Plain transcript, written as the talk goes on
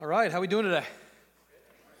All right, how we doing today?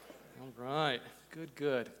 All right,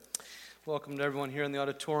 good. Welcome to everyone here in the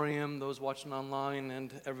auditorium, those watching online,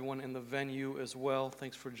 and everyone in the venue as well.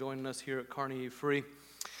 Thanks for joining us here at Carnegie Free.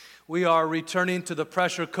 We are returning to the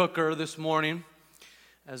pressure cooker this morning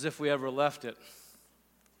as if we ever left it.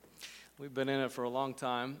 We've been in it for a long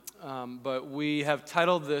time, but we have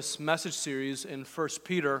titled this message series in 1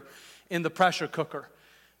 Peter, In the Pressure Cooker,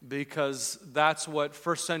 because that's what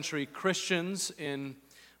first century Christians in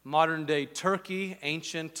modern-day Turkey,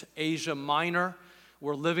 ancient Asia Minor,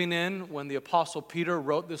 were living in when the Apostle Peter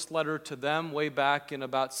wrote this letter to them way back in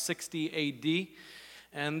about 60 A.D.,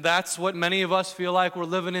 and that's what many of us feel like we're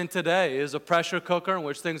living in today, is a pressure cooker in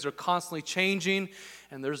which things are constantly changing,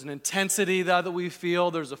 and there's an intensity that we feel.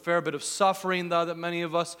 There's a fair bit of suffering that many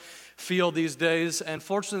of us feel these days, and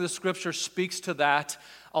fortunately the Scripture speaks to that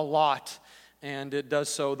a lot. And it does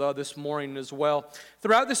so, this morning as well.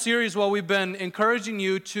 Throughout the series, we've been encouraging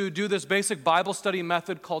you to do this basic Bible study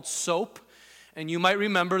method called SOAP. And you might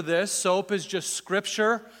remember this. SOAP is just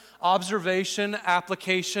scripture, observation,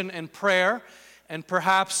 application, and prayer. And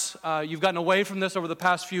perhaps you've gotten away from this over the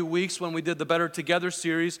past few weeks when we did the Better Together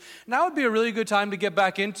series. Now would be a really good time to get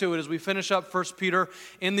back into it as we finish up 1 Peter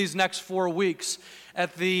in these next 4 weeks.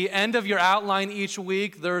 At the end of your outline each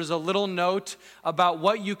week, there's a little note about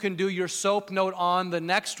what you can do your SOAP note on the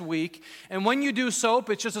next week. And when you do SOAP,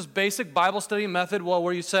 it's just this basic Bible study method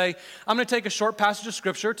where you say, I'm going to take a short passage of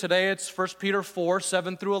Scripture. Today it's 1 Peter 4,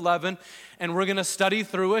 7 through 11. And we're going to study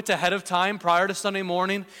through it ahead of time prior to Sunday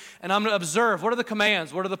morning. And I'm going to observe, what are the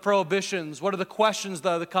commands? What are the prohibitions? What are the questions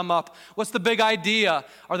that come up? What's the big idea?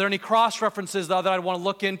 Are there any cross-references that I want to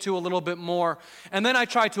look into a little bit more? And then I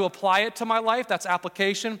try to apply it to my life. That's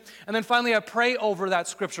application. And then finally, I pray over that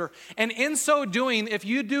Scripture. And in so doing, if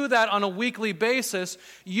you do that on a weekly basis,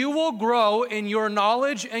 you will grow in your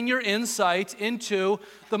knowledge and your insight into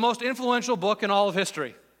the most influential book in all of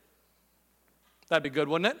history. That'd be good,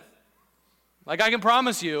 wouldn't it? Like I can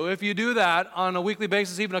promise you, if you do that on a weekly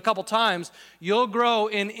basis, even a couple times, you'll grow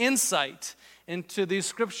in insight into these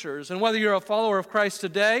Scriptures. And whether you're a follower of Christ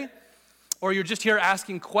today or you're just here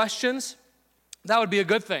asking questions, that would be a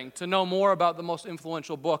good thing, to know more about the most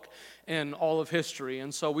influential book in all of history.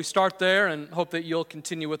 And so we start there and hope that you'll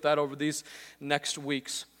continue with that over these next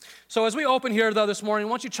weeks. So as we open here, this morning,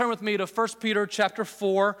 I want you to turn with me to 1 Peter chapter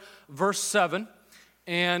 4, verse 7.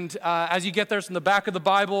 And as you get there, it's in the back of the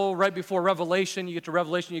Bible, right before Revelation. You get to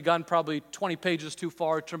Revelation, you've gone probably 20 pages too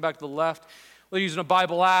far. Turn back to the left. Whether you're using a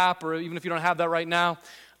Bible app, or even if you don't have that right now,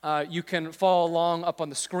 you can follow along up on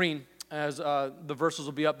the screen as the verses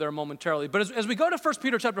will be up there momentarily. But as we go to 1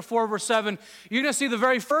 Peter chapter 4, verse 7, you're going to see the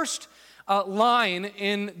very first line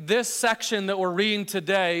in this section that we're reading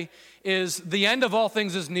today is, the end of all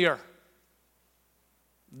things is near.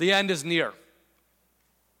 The end is near.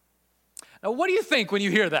 Now, what do you think when you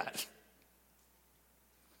hear that?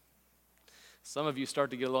 Some of you start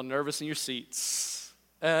to get a little nervous in your seats.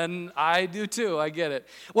 And I do too, I get it.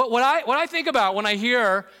 What I think about when I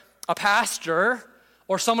hear a pastor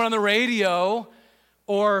or someone on the radio,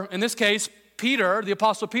 or in this case, Peter, the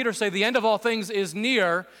Apostle Peter, say the end of all things is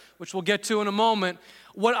near, which we'll get to in a moment,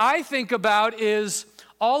 what I think about is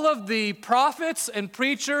all of the prophets and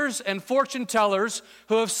preachers and fortune tellers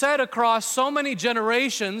who have said across so many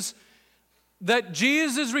generations that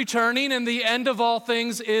Jesus is returning and the end of all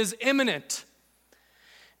things is imminent.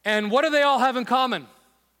 And what do they all have in common?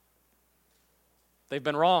 They've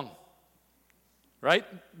been wrong, right?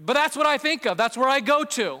 But that's what I think of. That's where I go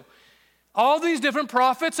to. All these different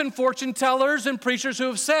prophets and fortune tellers and preachers who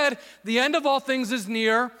have said the end of all things is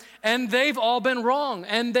near, and they've all been wrong.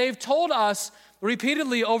 And they've told us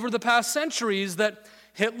repeatedly over the past centuries that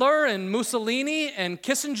Hitler and Mussolini and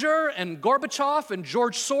Kissinger and Gorbachev and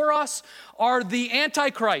George Soros are the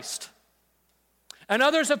Antichrist. And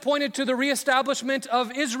others have pointed to the reestablishment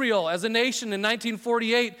of Israel as a nation in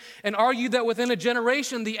 1948 and argued that within a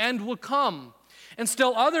generation the end would come. And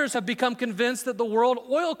still others have become convinced that the world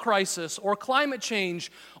oil crisis or climate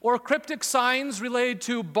change or cryptic signs related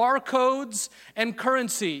to barcodes and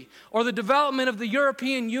currency or the development of the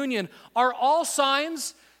European Union are all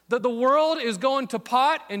signs that the world is going to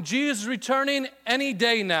pot and Jesus is returning any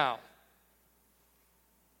day now.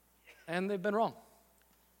 And they've been wrong.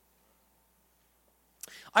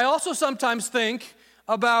 I also sometimes think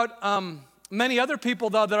about many other people,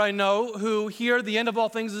 though, that I know who hear the end of all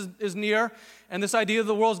things is near and this idea of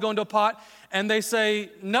the world's going to pot, and they say,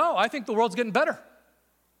 no, I think the world's getting better.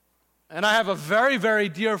 And I have a very, very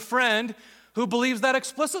dear friend who believes that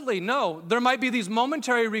explicitly. No, there might be these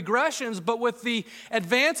momentary regressions, but with the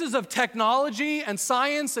advances of technology and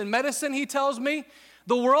science and medicine, he tells me,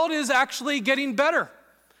 the world is actually getting better.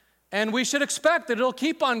 And we should expect that it'll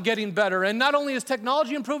keep on getting better. And not only is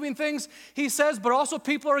technology improving things, he says, but also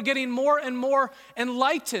people are getting more and more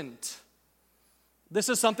enlightened. This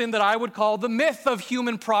is something that I would call the myth of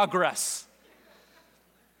human progress.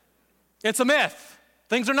 It's a myth.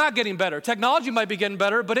 Things are not getting better. Technology might be getting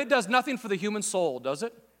better, but it does nothing for the human soul, does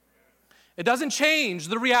it? It doesn't change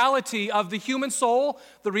the reality of the human soul,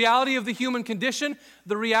 the reality of the human condition,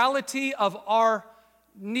 the reality of our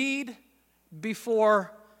need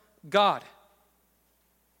before God.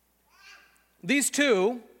 These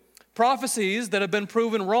two prophecies that have been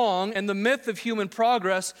proven wrong and the myth of human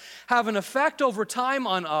progress have an effect over time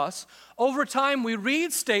on us. Over time, we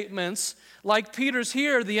read statements like Peter's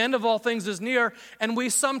here, the end of all things is near, and we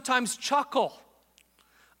sometimes chuckle.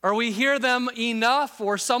 Or we hear them enough,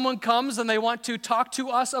 or someone comes and they want to talk to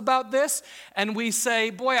us about this, and we say,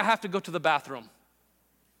 boy, I have to go to the bathroom.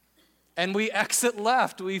 And we exit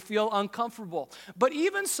left. We feel uncomfortable. But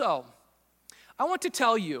even so, I want to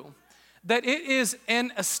tell you that it is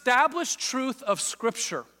an established truth of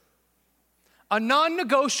Scripture, a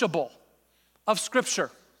non-negotiable of Scripture,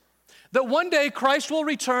 that one day Christ will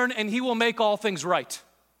return and he will make all things right.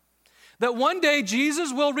 That one day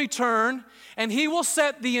Jesus will return and he will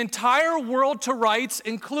set the entire world to rights,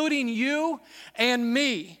 including you and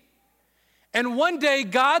me. And one day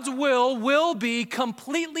God's will be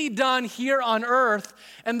completely done here on earth.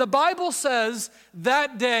 And the Bible says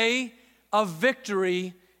that day of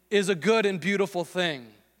victory is a good and beautiful thing.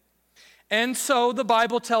 And so the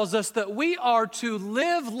Bible tells us that we are to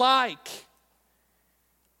live like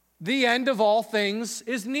the end of all things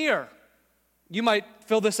is near. You might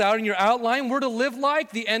fill this out in your outline. We're to live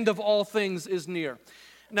like the end of all things is near.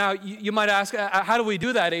 Now, you might ask, how do we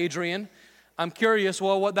do that, Adrian? I'm curious,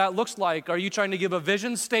 well, what that looks like. Are you trying to give a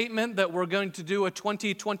vision statement that we're going to do a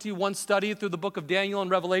 2021 study through the book of Daniel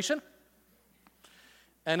and Revelation?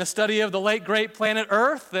 And a study of the late, great planet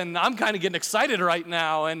Earth? And I'm kind of getting excited right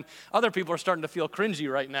now, and other people are starting to feel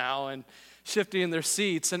cringy right now and shifting in their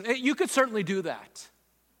seats. And you could certainly do that.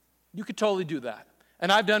 You could totally do that.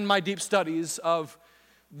 And I've done my deep studies of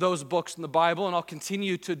those books in the Bible, and I'll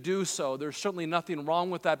continue to do so. There's certainly nothing wrong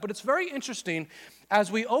with that. But it's very interesting as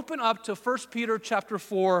we open up to 1 Peter chapter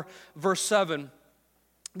 4, verse 7.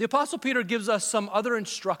 The Apostle Peter gives us some other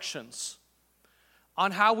instructions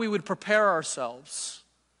on how we would prepare ourselves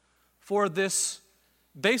for this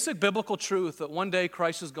basic biblical truth that one day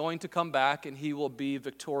Christ is going to come back and he will be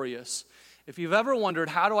victorious. If you've ever wondered,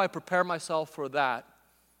 how do I prepare myself for that?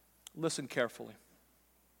 Listen carefully.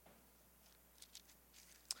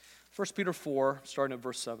 1 Peter 4, starting at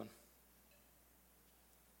verse 7.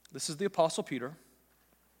 This is the Apostle Peter,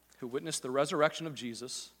 who witnessed the resurrection of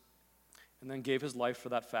Jesus and then gave his life for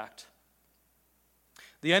that fact.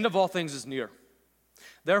 The end of all things is near.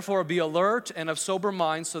 Therefore, be alert and of sober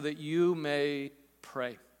mind so that you may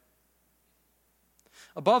pray.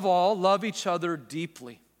 Above all, love each other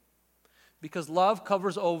deeply, because love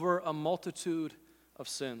covers over a multitude of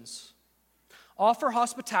sins. Offer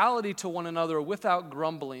hospitality to one another without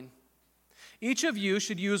grumbling. Each of you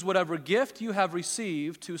should use whatever gift you have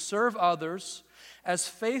received to serve others as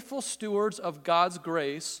faithful stewards of God's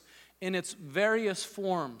grace in its various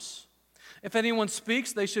forms. If anyone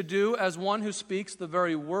speaks, they should do as one who speaks the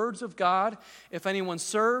very words of God. If anyone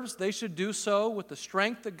serves, they should do so with the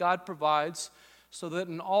strength that God provides, so that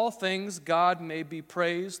in all things God may be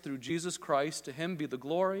praised through Jesus Christ. To him be the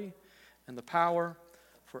glory and the power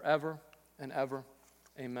forever and ever.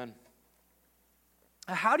 Amen.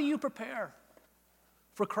 How do you prepare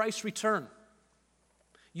for Christ's return?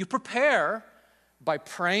 You prepare by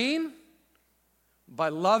praying, by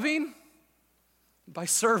loving, by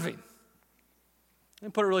serving. Let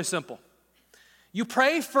me put it really simple. You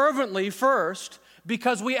pray fervently first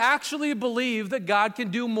because we actually believe that God can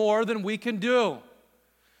do more than we can do.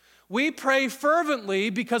 We pray fervently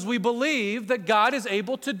because we believe that God is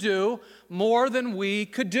able to do more than we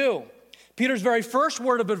could do. Peter's very first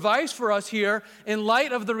word of advice for us here, in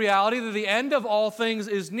light of the reality that the end of all things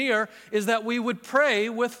is near, is that we would pray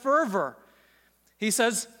with fervor. He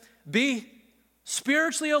says, be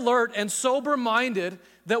spiritually alert and sober-minded,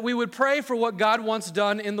 that we would pray for what God wants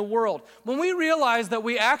done in the world. When we realize that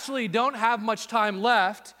we actually don't have much time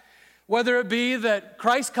left, whether it be that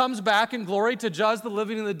Christ comes back in glory to judge the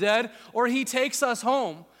living and the dead, or he takes us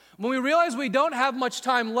home, when we realize we don't have much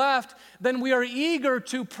time left, then we are eager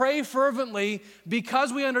to pray fervently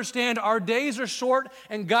because we understand our days are short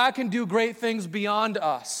and God can do great things beyond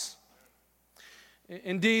us.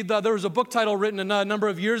 Indeed, there was a book title written a number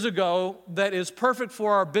of years ago that is perfect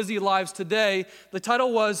for our busy lives today. The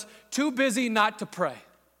title was Too Busy Not to Pray.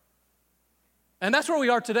 And that's where we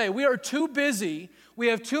are today. We are too busy. We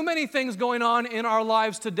have too many things going on in our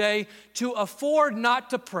lives today to afford not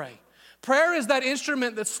to pray. Prayer is that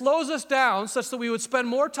instrument that slows us down such that we would spend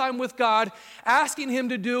more time with God, asking Him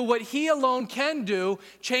to do what He alone can do,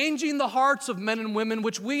 changing the hearts of men and women,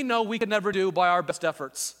 which we know we could never do by our best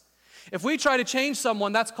efforts. If we try to change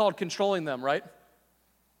someone, that's called controlling them, right?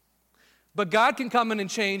 But God can come in and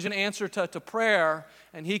change an answer to prayer,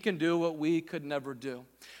 and He can do what we could never do.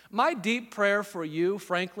 My deep prayer for you,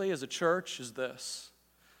 frankly, as a church is this.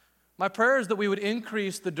 My prayer is that we would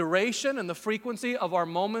increase the duration and the frequency of our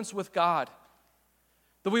moments with God.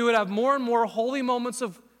 That we would have more and more holy moments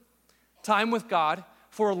of time with God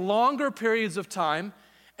for longer periods of time.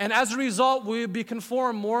 And as a result, we would be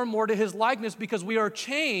conformed more and more to His likeness because we are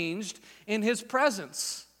changed in His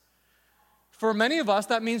presence. For many of us,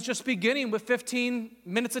 that means just beginning with 15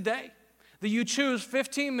 minutes a day. That you choose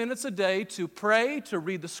 15 minutes a day to pray, to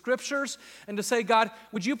read the Scriptures, and to say, God,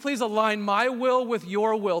 would you please align my will with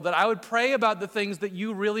your will, that I would pray about the things that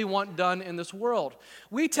you really want done in this world.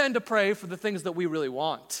 We tend to pray for the things that we really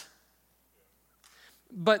want.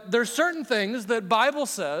 But there's certain things that Bible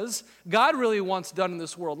says God really wants done in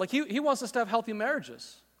this world. Like He wants us to have healthy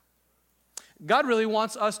marriages. God really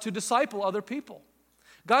wants us to disciple other people.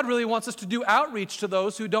 God really wants us to do outreach to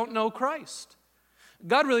those who don't know Christ.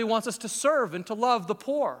 God really wants us to serve and to love the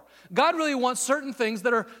poor. God really wants certain things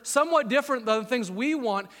that are somewhat different than the things we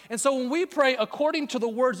want. And so when we pray according to the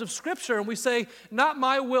words of Scripture and we say, not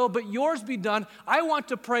my will, but yours be done, I want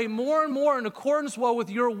to pray more and more in accordance well with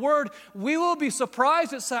your word, we will be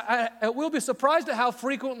surprised at how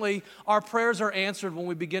frequently our prayers are answered when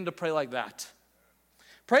we begin to pray like that.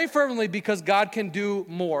 Pray fervently because God can do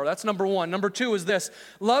more. That's number one. Number two is this.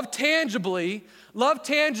 Love tangibly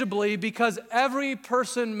because every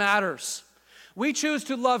person matters. We choose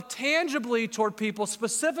to love tangibly toward people,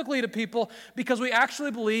 specifically to people, because we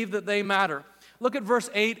actually believe that they matter. Look at verse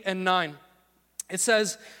 8 and 9. It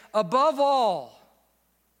says, above all,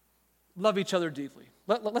 love each other deeply.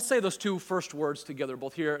 Let's say those two first words together,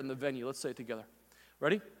 both here in the venue. Let's say it together.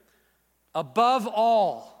 Ready? Above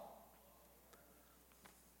all.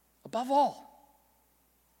 Above all.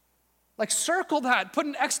 Like circle that, put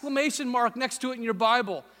an exclamation mark next to it in your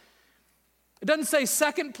Bible. It doesn't say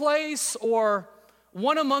second place or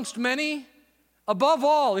one amongst many. Above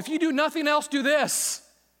all, if you do nothing else, do this.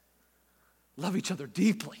 Love each other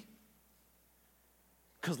deeply.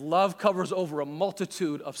 Because love covers over a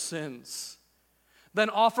multitude of sins. Then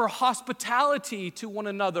offer hospitality to one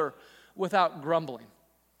another without grumbling.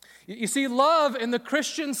 You see, love in the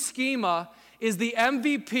Christian schema is the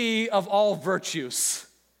MVP of all virtues.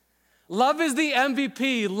 Love is the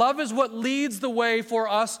MVP. Love is what leads the way for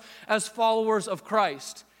us as followers of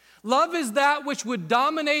Christ. Love is that which would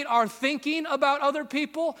dominate our thinking about other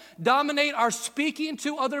people, dominate our speaking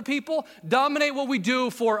to other people, dominate what we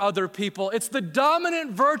do for other people. It's the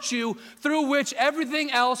dominant virtue through which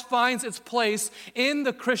everything else finds its place in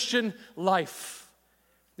the Christian life.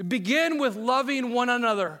 Begin with loving one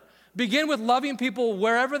another. Begin with loving people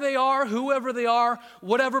wherever they are, whoever they are,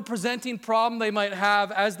 whatever presenting problem they might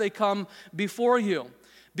have as they come before you.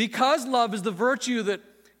 Because love is the virtue that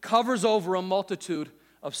covers over a multitude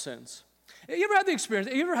of sins. You ever had the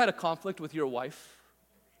experience, you ever had a conflict with your wife?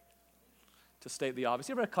 To state the obvious.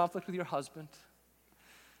 You ever had a conflict with your husband?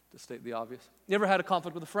 To state the obvious. You ever had a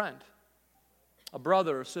conflict with a friend? A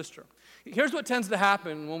brother or sister? Here's what tends to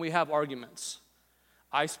happen when we have arguments.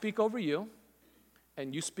 I speak over you.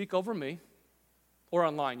 And you speak over me, or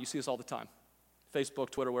online, you see this all the time. Facebook,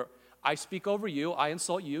 Twitter, where I speak over you, I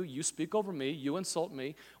insult you, you speak over me, you insult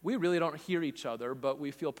me. We really don't hear each other, but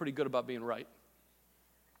we feel pretty good about being right.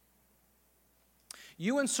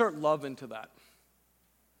 You insert love into that.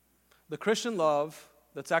 The Christian love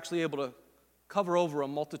that's actually able to cover over a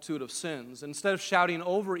multitude of sins. Instead of shouting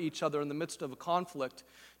over each other in the midst of a conflict,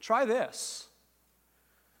 try this.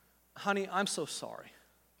 Honey, I'm so sorry.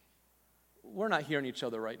 We're not hearing each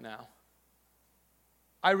other right now.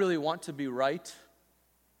 I really want to be right,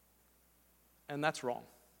 and that's wrong.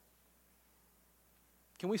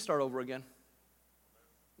 Can we start over again?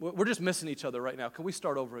 We're just missing each other right now. Can we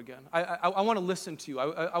start over again? I want to listen to you.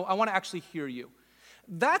 I want to actually hear you.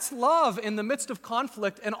 That's love in the midst of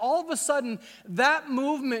conflict, and all of a sudden, that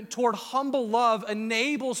movement toward humble love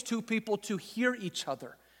enables two people to hear each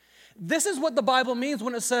other. This is what the Bible means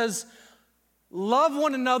when it says, love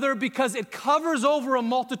one another because it covers over a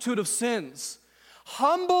multitude of sins.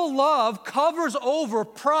 Humble love covers over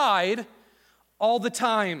pride all the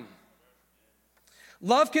time.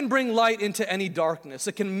 Love can bring light into any darkness.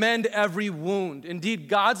 It can mend every wound. Indeed,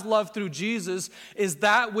 God's love through Jesus is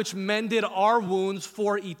that which mended our wounds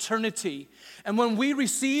for eternity. And when we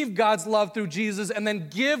receive God's love through Jesus and then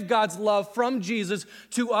give God's love from Jesus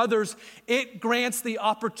to others, it grants the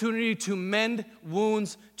opportunity to mend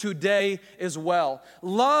wounds today as well.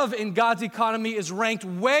 Love in God's economy is ranked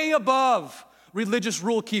way above religious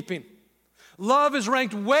rule keeping. Love is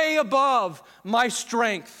ranked way above my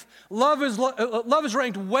strength. Love is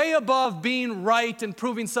ranked way above being right and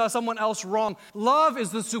proving someone else wrong. Love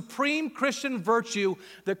is the supreme Christian virtue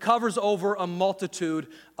that covers over a multitude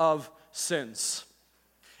of sins.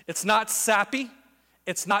 It's not sappy.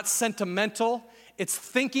 It's not sentimental. It's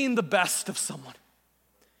thinking the best of someone.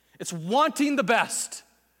 It's wanting the best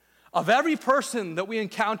of every person that we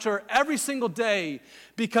encounter every single day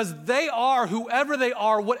because they are whoever they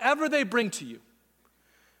are, whatever they bring to you.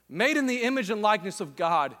 Made in the image and likeness of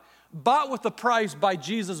God, bought with a price by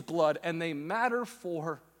Jesus' blood, and they matter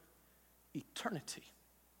for eternity.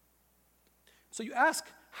 So you ask,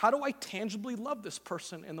 how do I tangibly love this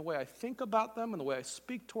person in the way I think about them, in the way I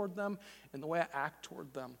speak toward them, in the way I act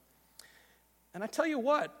toward them? And I tell you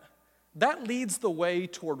what, that leads the way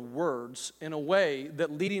toward words in a way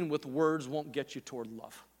that leading with words won't get you toward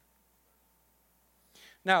love.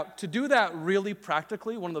 Now, to do that really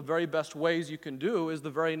practically, one of the very best ways you can do is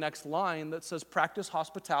the very next line that says, practice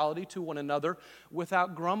hospitality to one another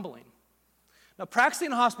without grumbling. Now,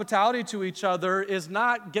 practicing hospitality to each other is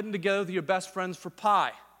not getting together with your best friends for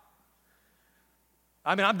pie.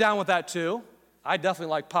 I mean, I'm down with that too. I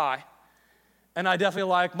definitely like pie. And I definitely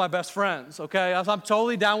like my best friends, okay? I'm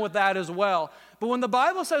totally down with that as well. But when the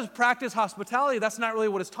Bible says practice hospitality, that's not really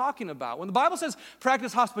what it's talking about. When the Bible says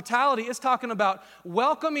practice hospitality, it's talking about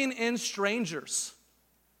welcoming in strangers.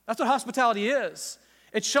 That's what hospitality is.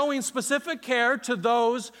 It's showing specific care to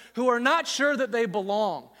those who are not sure that they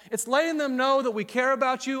belong. It's letting them know that we care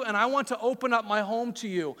about you and I want to open up my home to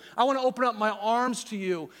you. I want to open up my arms to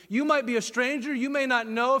you. You might be a stranger. You may not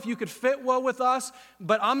know if you could fit well with us,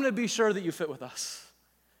 but I'm going to be sure that you fit with us.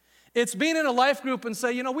 It's being in a life group and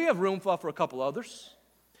say, we have room for a couple others.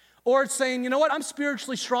 Or it's saying, you know what, I'm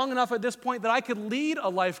spiritually strong enough at this point that I could lead a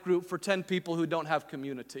life group for 10 people who don't have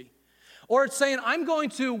community. Or it's saying, I'm going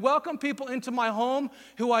to welcome people into my home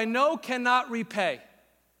who I know cannot repay.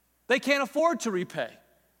 They can't afford to repay.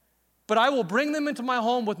 But I will bring them into my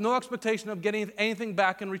home with no expectation of getting anything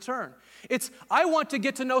back in return. I want to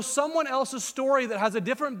get to know someone else's story that has a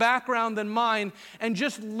different background than mine and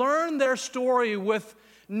just learn their story with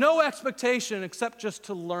no expectation except just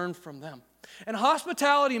to learn from them. And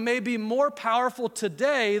hospitality may be more powerful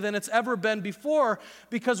today than it's ever been before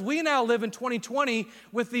because we now live in 2020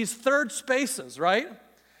 with these third spaces, right?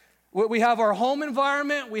 We have our home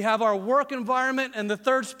environment, we have our work environment, and the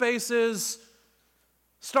third space is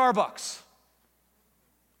Starbucks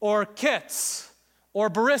or Kits or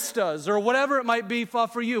baristas or whatever it might be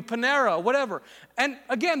for you, Panera, whatever. And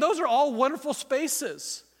again, those are all wonderful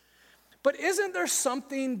spaces. But isn't there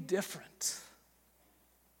something different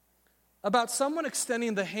about someone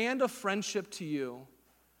extending the hand of friendship to you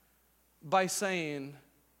by saying,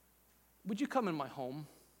 would you come in my home?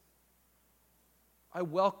 I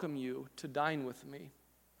welcome you to dine with me.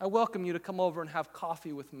 I welcome you to come over and have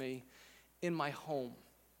coffee with me in my home.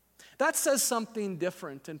 That says something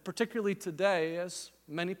different, and particularly today, as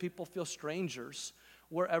many people feel strangers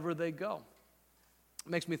wherever they go.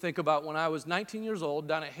 It makes me think about when I was 19 years old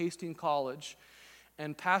down at Hastings College,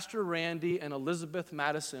 and Pastor Randy and Elizabeth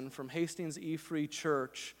Madison from Hastings E-Free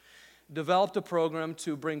Church developed a program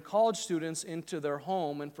to bring college students into their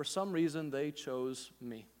home, and for some reason they chose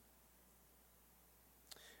me.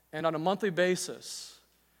 And on a monthly basis,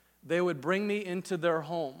 they would bring me into their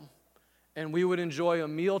home, and we would enjoy a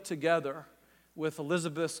meal together with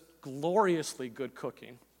Elizabeth's gloriously good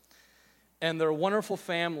cooking and their wonderful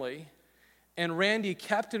family. And Randy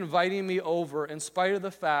kept inviting me over in spite of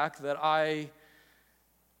the fact that I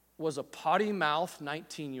was a potty-mouthed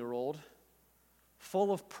 19-year-old,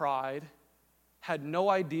 full of pride, had no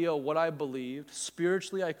idea what I believed.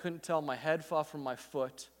 Spiritually, I couldn't tell my head from my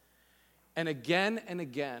foot. And again,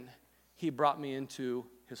 he brought me into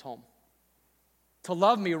his home to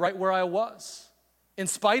love me right where I was, in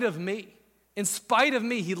spite of me, In spite of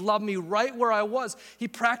me, he loved me right where I was. He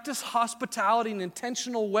practiced hospitality in an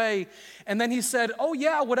intentional way. And then he said, oh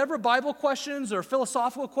yeah, whatever Bible questions or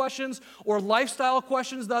philosophical questions or lifestyle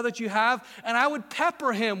questions that you have. And I would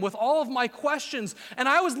pepper him with all of my questions. And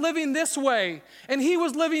I was living this way. And he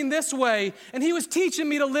was living this way. And he was teaching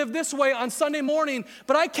me to live this way on Sunday morning.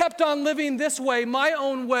 But I kept on living this way, my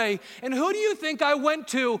own way. And who do you think I went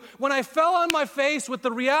to when I fell on my face with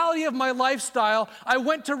the reality of my lifestyle? I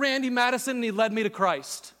went to Randy Madison, and he led me to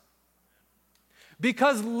Christ.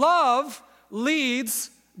 Because love leads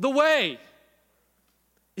the way.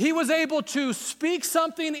 He was able to speak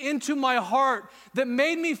something into my heart that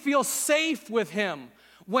made me feel safe with him.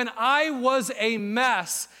 When I was a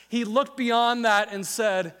mess, he looked beyond that and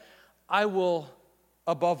said, I will,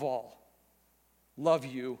 above all, love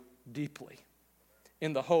you deeply,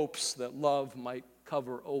 in the hopes that love might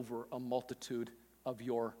cover over a multitude of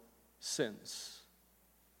your sins.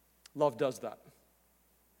 Love does that.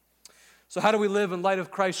 So how do we live in light of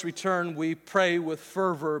Christ's return? We pray with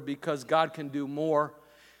fervor because God can do more.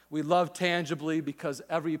 We love tangibly because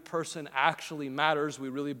every person actually matters. We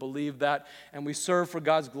really believe that. And we serve for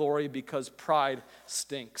God's glory because pride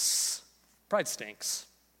stinks. Pride stinks.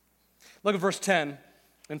 Look at verse 10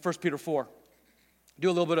 in 1 Peter 4. Do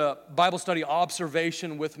a little bit of Bible study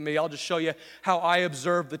observation with me. I'll just show you how I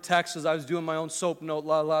observed the text as I was doing my own soap note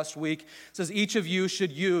last week. It says, each of you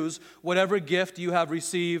should use whatever gift you have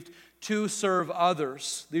received to serve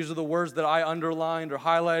others. These are the words that I underlined or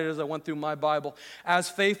highlighted as I went through my Bible. As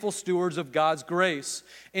faithful stewards of God's grace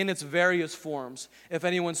in its various forms. If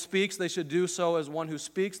anyone speaks, they should do so as one who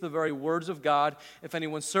speaks the very words of God. If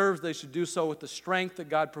anyone serves, they should do so with the strength that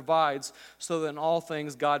God provides, so that in all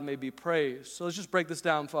things God may be praised. So let's just break this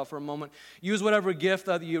down for a moment. Use whatever gift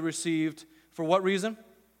that you received. For what reason?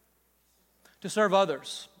 To serve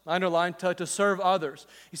others. I underline, to serve others.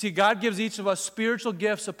 You see, God gives each of us spiritual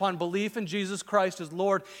gifts upon belief in Jesus Christ as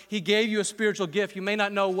Lord. He gave you a spiritual gift. You may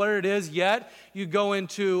not know what it is yet. You go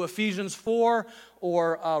into Ephesians 4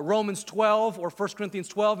 or Romans 12 or 1 Corinthians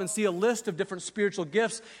 12 and see a list of different spiritual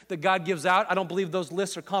gifts that God gives out. I don't believe those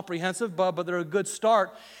lists are comprehensive, but they're a good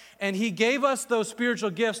start. And he gave us those spiritual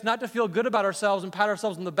gifts not to feel good about ourselves and pat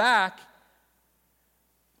ourselves on the back,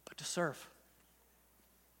 but to serve.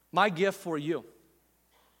 My gift for you.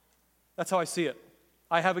 That's how I see it.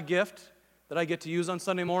 I have a gift that I get to use on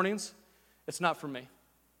Sunday mornings. It's not for me.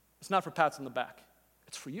 It's not for pats on the back.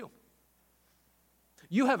 It's for you.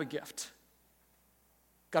 You have a gift.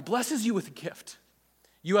 God blesses you with a gift.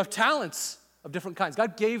 You have talents of different kinds.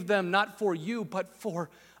 God gave them not for you, but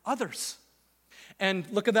for others. And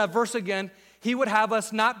look at that verse again. He would have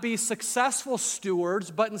us not be successful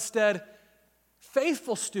stewards, but instead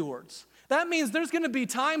faithful stewards. That means there's going to be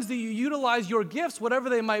times that you utilize your gifts, whatever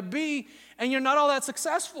they might be, and you're not all that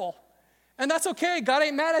successful. And that's okay. God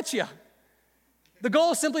ain't mad at you. The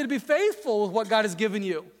goal is simply to be faithful with what God has given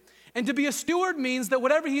you. And to be a steward means that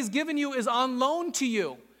whatever he's given you is on loan to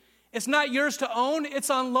you. It's not yours to own, it's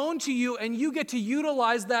on loan to you, and you get to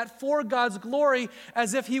utilize that for God's glory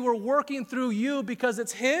as if he were working through you because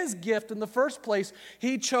it's his gift in the first place.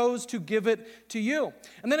 He chose to give it to you.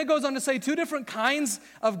 And then it goes on to say two different kinds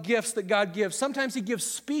of gifts that God gives. Sometimes he gives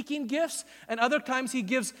speaking gifts, and other times he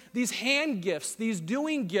gives these hand gifts, these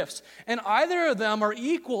doing gifts. And either of them are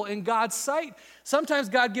equal in God's sight. Sometimes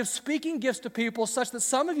God gives speaking gifts to people such that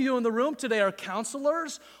some of you in the room today are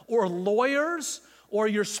counselors or lawyers, or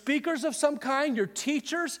you're speakers of some kind, you're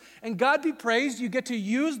teachers, and God be praised, you get to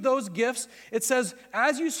use those gifts. It says,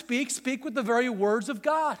 as you speak, speak with the very words of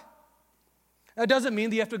God. That doesn't mean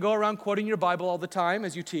that you have to go around quoting your Bible all the time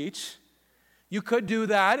as you teach. You could do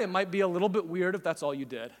that. It might be a little bit weird if that's all you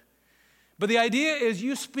did. But the idea is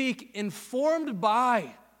you speak informed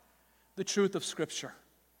by the truth of Scripture.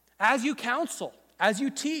 As you counsel, as you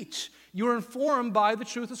teach, you're informed by the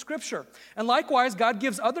truth of Scripture. And likewise, God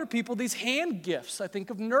gives other people these hand gifts. I think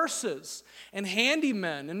of nurses and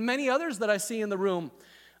handymen and many others that I see in the room.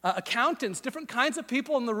 Accountants, different kinds of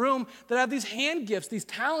people in the room that have these hand gifts, these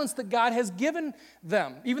talents that God has given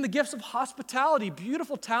them. Even the gifts of hospitality,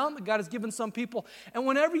 beautiful talent that God has given some people. And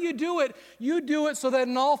whenever you do it so that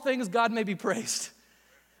in all things God may be praised.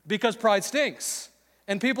 Because pride stinks.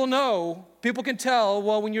 And people can tell,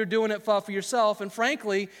 well, when you're doing it for yourself, and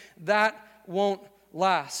frankly, that won't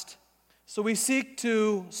last. So we seek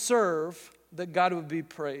to serve that God would be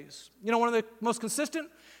praised. You know, one of the most consistent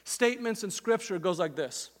statements in Scripture goes like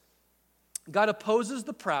this. God opposes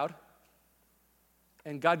the proud,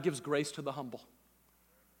 and God gives grace to the humble.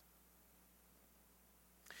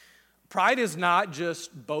 Pride is not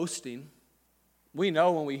just boasting. We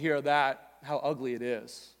know when we hear that how ugly it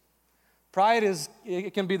is. Pride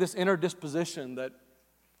it can be this inner disposition that,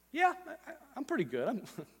 yeah, I'm pretty good.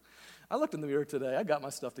 I looked in the mirror today. I got my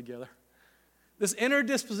stuff together. This inner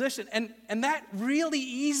disposition, and that really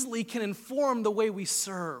easily can inform the way we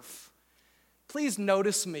serve. Please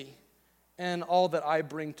notice me and all that I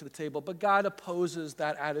bring to the table. But God opposes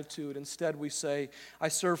that attitude. Instead, we say, I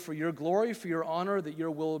serve for your glory, for your honor, that your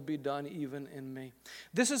will be done even in me.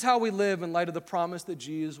 This is how we live in light of the promise that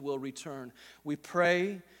Jesus will return. We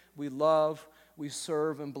pray, we love, we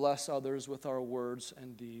serve and bless others with our words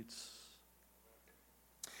and deeds.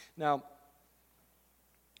 Now,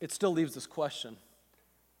 it still leaves this question.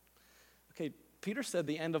 Okay, Peter said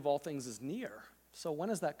the end of all things is near. So when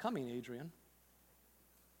is that coming, Adrian?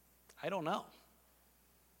 I don't know.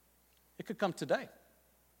 It could come today.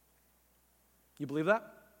 You believe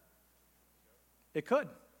that? It could.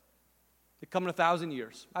 It could come in 1,000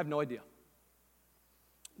 years. I have no idea.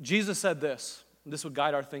 Jesus said this, and this would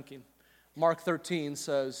guide our thinking. Mark 13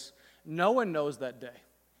 says, no one knows that day.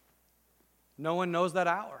 No one knows that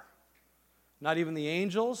hour. Not even the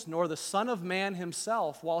angels, nor the Son of Man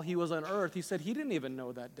himself, while he was on earth. He said he didn't even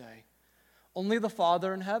know that day. Only the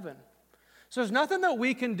Father in heaven. So there's nothing that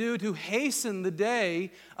we can do to hasten the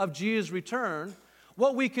day of Jesus' return.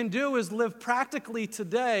 What we can do is live practically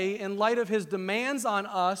today in light of his demands on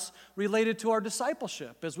us related to our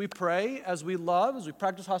discipleship, as we pray, as we love, as we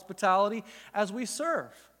practice hospitality, as we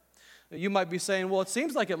serve. You might be saying, well, it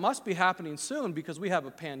seems like it must be happening soon because we have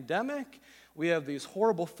a pandemic. We have these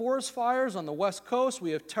horrible forest fires on the West Coast.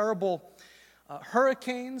 We have terrible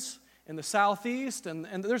hurricanes in the southeast, and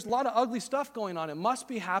there's a lot of ugly stuff going on. It must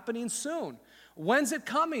be happening soon. When's it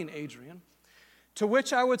coming, Adrian? To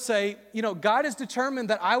which I would say, God has determined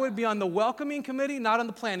that I would be on the welcoming committee, not on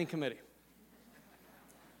the planning committee.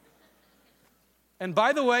 And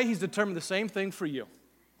by the way, he's determined the same thing for you.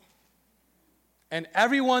 And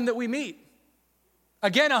everyone that we meet.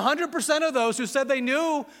 Again, 100% of those who said they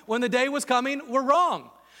knew when the day was coming were wrong.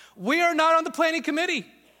 We are not on the planning committee.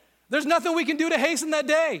 There's nothing we can do to hasten that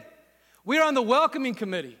day. We are on the welcoming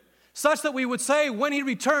committee, such that we would say, when he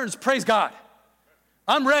returns, praise God.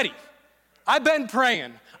 I'm ready. I've been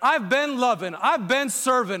praying. I've been loving. I've been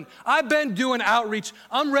serving. I've been doing outreach.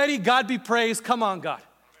 I'm ready. God be praised. Come on, God.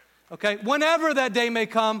 Okay? Whenever that day may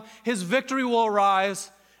come, his victory will arise,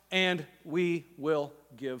 and we will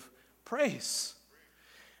give praise.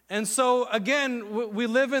 And so, again, we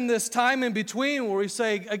live in this time in between where we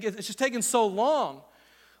say, it's just taking so long.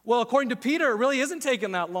 Well, according to Peter, it really isn't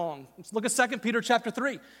taking that long. Let's look at 2 Peter chapter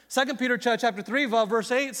 3. 2 Peter chapter 3,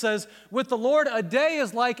 verse 8 says, with the Lord, a day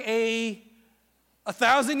is like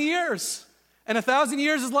 1,000 years. And 1,000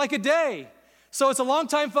 years is like a day. So it's a long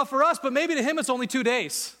time for us, but maybe to him it's only 2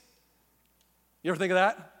 days. You ever think of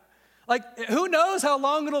that? Like, who knows how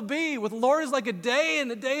long it'll be? With the Lord is like a day,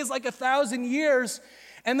 and a day is like 1,000 years.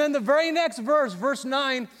 And then the very next verse, verse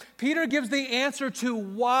 9, Peter gives the answer to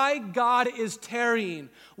why God is tarrying,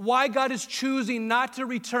 why God is choosing not to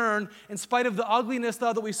return in spite of the ugliness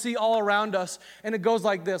that we see all around us. And it goes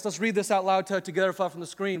like this. Let's read this out loud together from the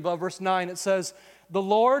screen. But verse 9, it says, the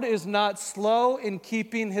Lord is not slow in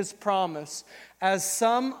keeping his promise, as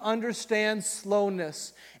some understand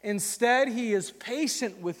slowness. Instead, he is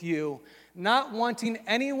patient with you, not wanting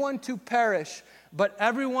anyone to perish, but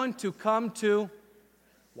everyone to come to.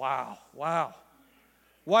 Wow.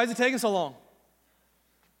 Why is it taking so long?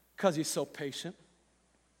 Because he's so patient.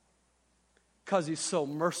 Because he's so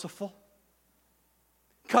merciful.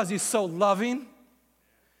 Because he's so loving.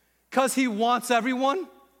 Because he wants everyone.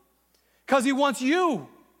 Because he wants you.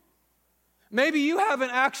 Maybe you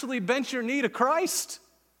haven't actually bent your knee to Christ.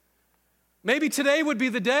 Maybe today would be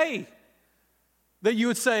the day that you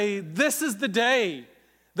would say, this is the day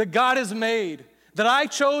that God has made, that I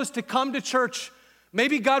chose to come to church.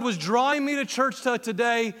 Maybe God was drawing me to church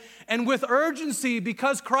today, and with urgency,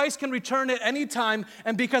 because Christ can return at any time,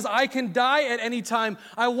 and because I can die at any time,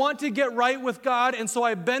 I want to get right with God, and so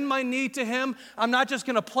I bend my knee to him. I'm not just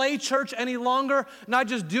going to play church any longer, not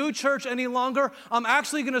just do church any longer. I'm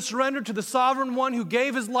actually going to surrender to the sovereign one who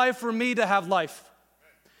gave his life for me to have life.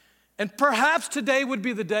 And perhaps today would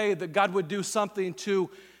be the day that God would do something to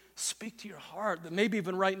speak to your heart, that maybe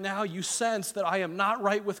even right now you sense that I am not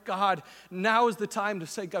right with God. Now is the time to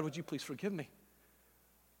say, God, would you please forgive me?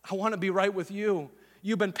 I want to be right with you.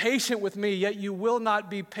 You've been patient with me, yet you will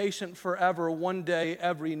not be patient forever. One day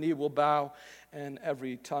every knee will bow and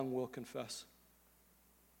every tongue will confess.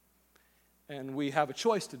 And we have a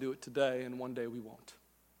choice to do it today, and one day we won't.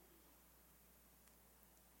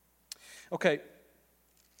 Okay,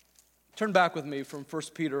 turn back with me from 1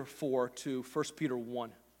 Peter 4 to 1 Peter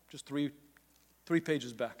 1. Just three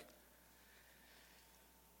pages back.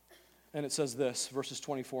 And it says this, verses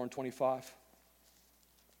 24 and 25.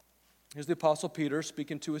 Here's the Apostle Peter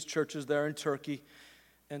speaking to his churches there in Turkey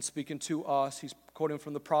and speaking to us. He's quoting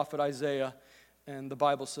from the prophet Isaiah, and the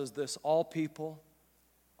Bible says this: all people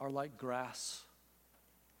are like grass,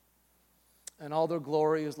 and all their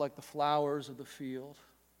glory is like the flowers of the field.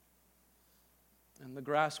 And the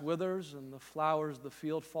grass withers, and the flowers of the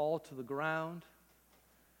field fall to the ground,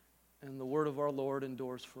 and the word of our Lord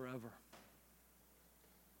endures forever.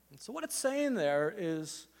 And so what it's saying there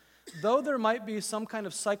is, though there might be some kind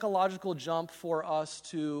of psychological jump for us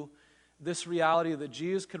to this reality that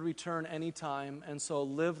Jesus could return anytime, and so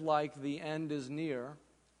live like the end is near,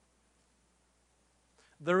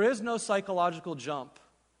 there is no psychological jump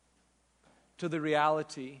to the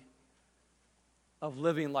reality of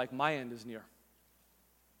living like my end is near.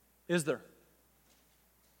 Is there?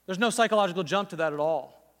 There's no psychological jump to that at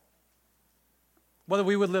all. Whether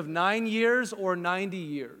we would live 9 years or 90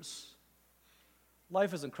 years,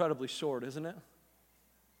 life is incredibly short, isn't it?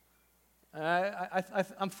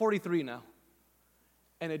 I'm 43 now,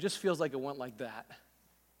 and it just feels like it went like that.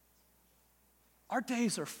 Our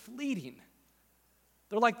days are fleeting.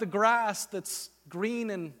 They're like the grass that's green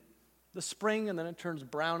in the spring, and then it turns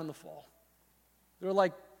brown in the fall. They're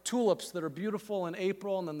like tulips that are beautiful in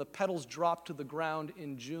April, and then the petals drop to the ground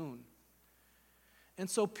in June. And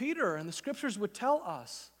so Peter and the scriptures would tell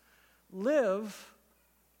us, live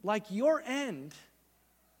like your end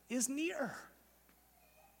is near.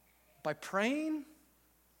 By praying,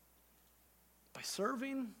 by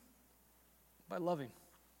serving, by loving.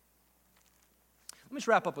 Let me just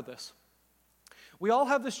wrap up with this. We all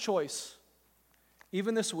have this choice,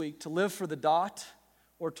 even this week, to live for the dot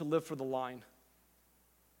or to live for the line.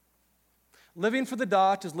 Living for the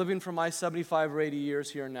dot is living for my 75 or 80 years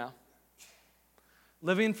here and now.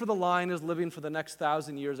 Living for the line is living for the next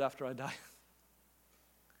 1,000 years after I die.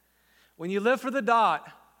 When you live for the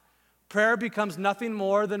dot, prayer becomes nothing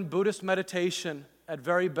more than Buddhist meditation at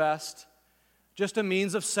very best, just a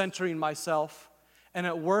means of centering myself, and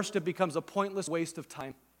at worst it becomes a pointless waste of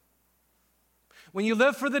time. When you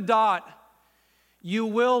live for the dot, you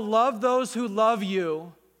will love those who love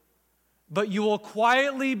you, but you will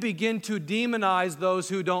quietly begin to demonize those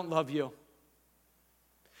who don't love you.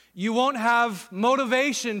 You won't have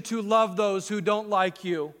motivation to love those who don't like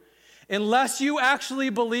you unless you actually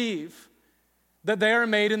believe that they are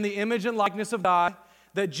made in the image and likeness of God,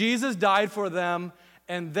 that Jesus died for them,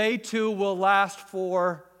 and they too will last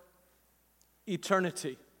for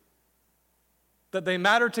eternity. That they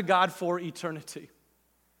matter to God for eternity.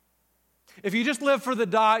 If you just live for the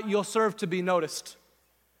dot, you'll serve to be noticed.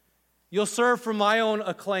 You'll serve for my own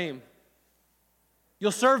acclaim.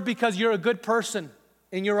 You'll serve because you're a good person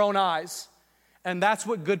in your own eyes, and that's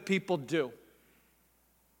what good people do.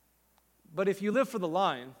 But if you live for the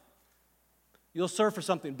line, you'll serve for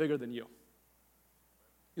something bigger than you.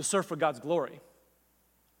 You'll serve for God's glory.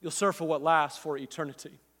 You'll serve for what lasts for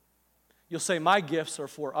eternity. You'll say, my gifts are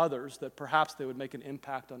for others, that perhaps they would make an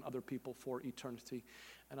impact on other people for eternity.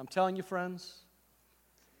 And I'm telling you, friends,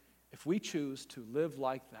 if we choose to live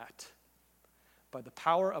like that, by the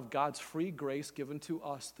power of God's free grace given to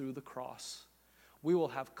us through the cross, we will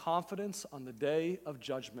have confidence on the day of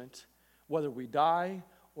judgment, whether we die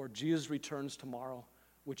or Jesus returns tomorrow,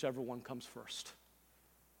 whichever one comes first.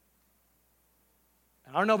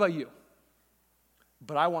 And I don't know about you,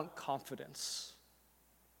 but I want confidence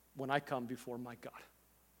when I come before my God.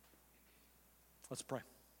 Let's pray.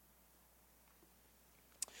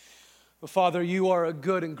 But Father, you are a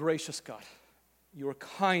good and gracious God. You are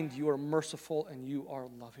kind, you are merciful, and you are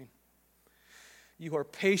loving. You are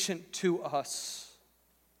patient to us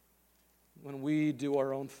when we do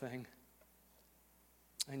our own thing.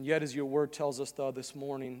 And yet, as your word tells us, though, this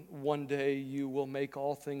morning, one day you will make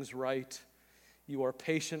all things right. You are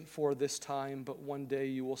patient for this time, but one day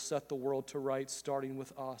you will set the world to rights, starting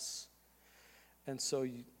with us. And so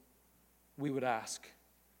we would ask,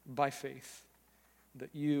 by faith,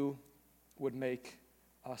 that you would make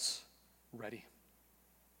us ready.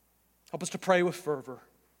 Help us to pray with fervor.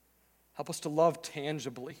 Help us to love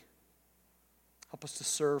tangibly. Help us to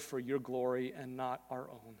serve for your glory and not our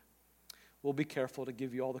own. We'll be careful to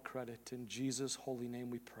give you all the credit. In Jesus' holy name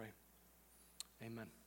we pray. Amen.